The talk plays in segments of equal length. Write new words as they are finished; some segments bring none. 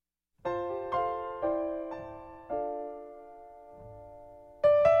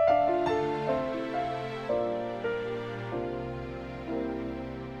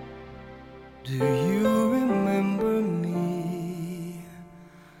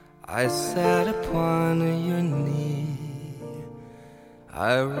I sat upon your knee.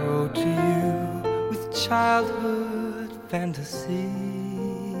 I wrote to you with childhood fantasies.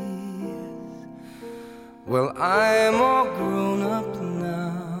 Well, I'm all grown up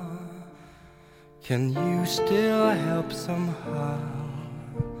now. Can you still help somehow?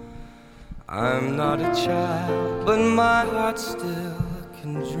 I'm not a child, but my heart still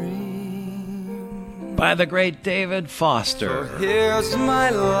can dream. By the great David Foster. So here's my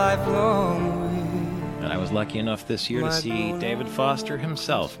lifelong wish. And I was lucky enough this year to see David Foster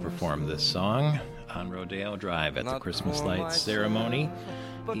himself perform this song on Rodeo Drive at the Christmas Lights ceremony.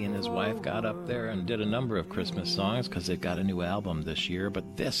 He and his wife got up there and did a number of Christmas songs because they've got a new album this year,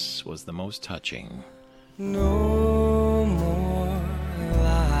 but this was the most touching. No more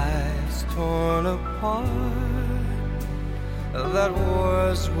lives torn apart, that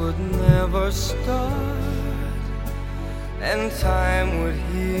wars would never start, and time would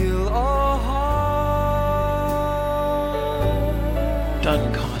heal all hearts.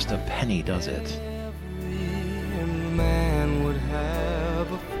 Doesn't cost a penny, does it? Every man would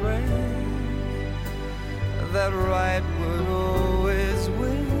have a friend, that right would always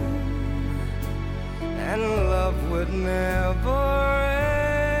win, and love would never end.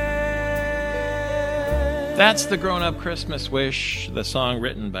 That's the Grown-Up Christmas Wish, the song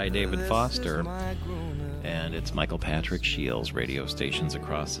written by David Foster. And it's Michael Patrick Shields, radio stations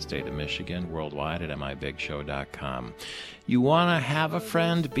across the state of Michigan, worldwide at mibigshow.com. You want to have a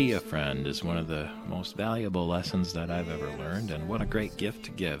friend, be a friend is one of the most valuable lessons that I've ever learned, and what a great gift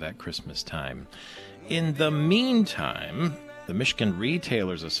to give at Christmas time. In the meantime, the Michigan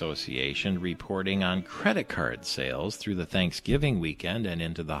Retailers Association reporting on credit card sales through the Thanksgiving weekend and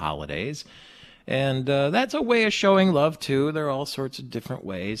into the holidays. And that's a way of showing love, too. There are all sorts of different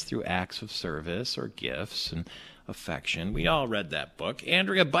ways through acts of service or gifts and affection. We all read that book.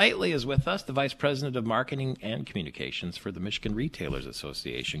 Andrea Bitely is with us, the Vice President of Marketing and Communications for the Michigan Retailers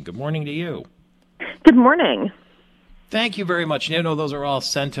Association. Good morning to you. Good morning. Thank you very much. You know, those are all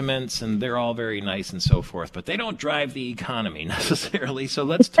sentiments, and they're all very nice and so forth, but they don't drive the economy necessarily. So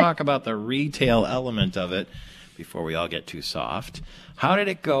let's talk about the retail element of it before we all get too soft. How did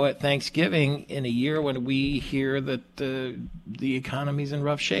it go at Thanksgiving in a year when we hear that the economy's in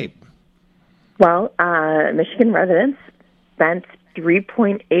rough shape? Well, Michigan residents spent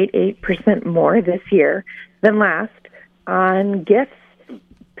 3.88% more this year than last on gifts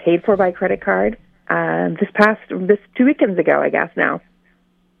paid for by credit card this 2 weekends ago, I guess now.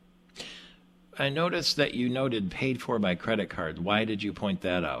 I noticed that you noted paid for by credit card. Why did you point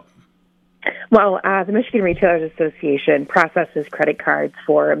that out? Well, the Michigan Retailers Association processes credit cards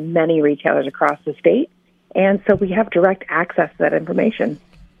for many retailers across the state, and so we have direct access to that information.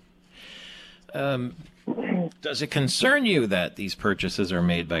 Does it concern you that these purchases are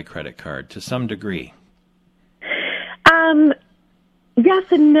made by credit card to some degree? Yes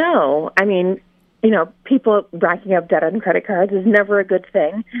and no. I mean, people racking up debt on credit cards is never a good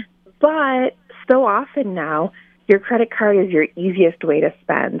thing, but so often now, your credit card is your easiest way to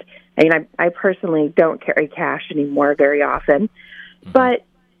spend. I mean, I personally don't carry cash anymore very often, but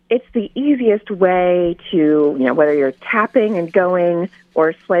it's the easiest way to, whether you're tapping and going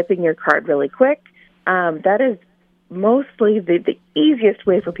or swiping your card really quick, that is mostly the easiest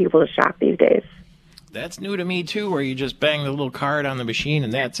way for people to shop these days. That's new to me, too, where you just bang the little card on the machine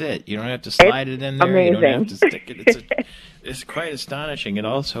and that's it. You don't have to slide it in there. Amazing. You don't have to stick it. It's quite astonishing and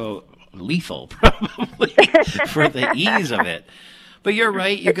also lethal, probably, for the ease of it. But you're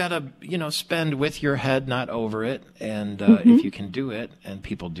right. You got to, spend with your head, not over it. And if you can do it, and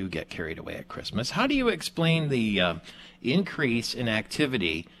people do get carried away at Christmas, how do you explain the increase in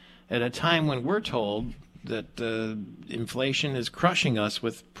activity at a time when we're told that inflation is crushing us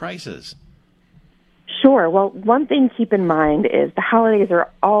with prices? Sure. Well, one thing to keep in mind is the holidays are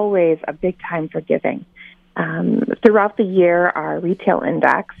always a big time for giving. Throughout the year, our retail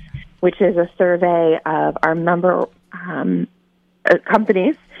index, which is a survey of our member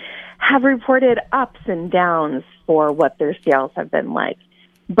companies, have reported ups and downs for what their sales have been like.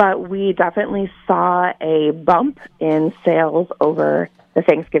 But we definitely saw a bump in sales over the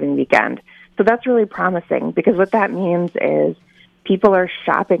Thanksgiving weekend. So that's really promising because what that means is people are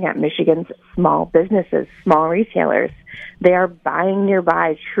shopping at Michigan's small businesses, small retailers. They are buying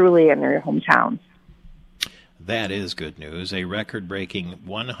nearby, truly in their hometowns. That is good news. A record-breaking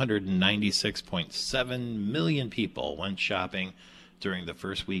 196.7 million people went shopping during the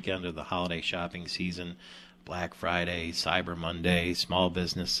first weekend of the holiday shopping season. Black Friday, Cyber Monday, Small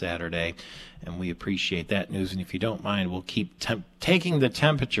Business Saturday, and we appreciate that news. And if you don't mind, we'll keep taking the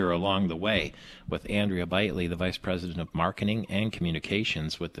temperature along the way with Andrea Bitely, the Vice President of Marketing and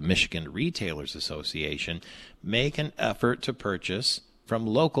Communications with the Michigan Retailers Association. Make an effort to purchase from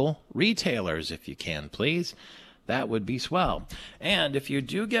local retailers if you can, please. That would be swell. And if you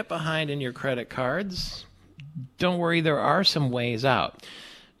do get behind in your credit cards, don't worry, there are some ways out.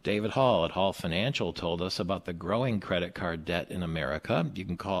 David Hall at Hall Financial told us about the growing credit card debt in America. You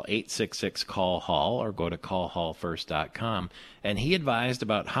can call 866-CALL-HALL or go to callhallfirst.com. And he advised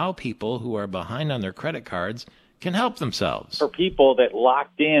about how people who are behind on their credit cards can help themselves. For people that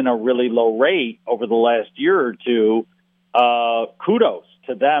locked in a really low rate over the last year or two, kudos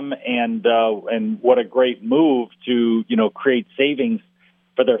to them, and what a great move to, create savings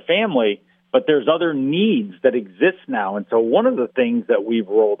for their family. But there's other needs that exist now. And so one of the things that we've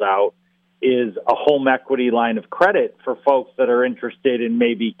rolled out is a home equity line of credit for folks that are interested in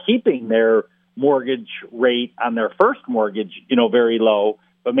maybe keeping their mortgage rate on their first mortgage, very low,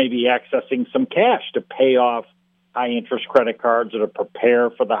 but maybe accessing some cash to pay off high interest credit cards or to prepare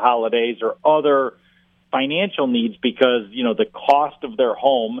for the holidays or other financial needs, because, the cost of their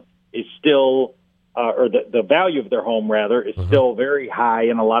home is still, or the value of their home, rather, is still very high.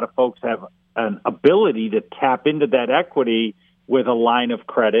 And a lot of folks have an ability to tap into that equity with a line of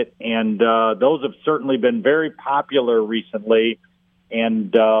credit. And those have certainly been very popular recently.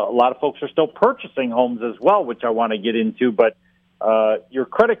 And a lot of folks are still purchasing homes as well, which I want to get into. But your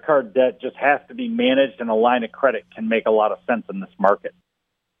credit card debt just has to be managed, and a line of credit can make a lot of sense in this market.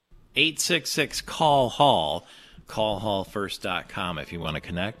 866-CALL-HALL. Callhallfirst.com if you want to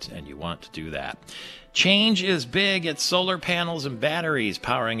connect and you want to do that. Change is big. It's solar panels and batteries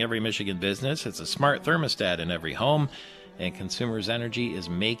powering every Michigan business. It's a smart thermostat in every home, and Consumers Energy is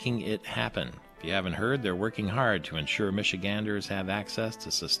making it happen. If you haven't heard, they're working hard to ensure Michiganders have access to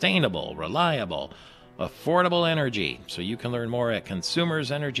sustainable, reliable, affordable energy. So you can learn more at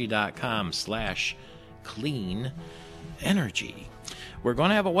consumersenergy.com/clean energy. We're going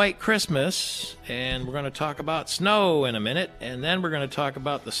to have a white Christmas, and we're going to talk about snow in a minute, and then we're going to talk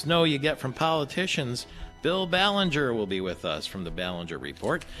about the snow you get from politicians. Bill Ballinger will be with us from the Ballinger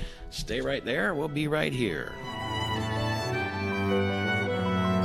Report. Stay right there. We'll be right here.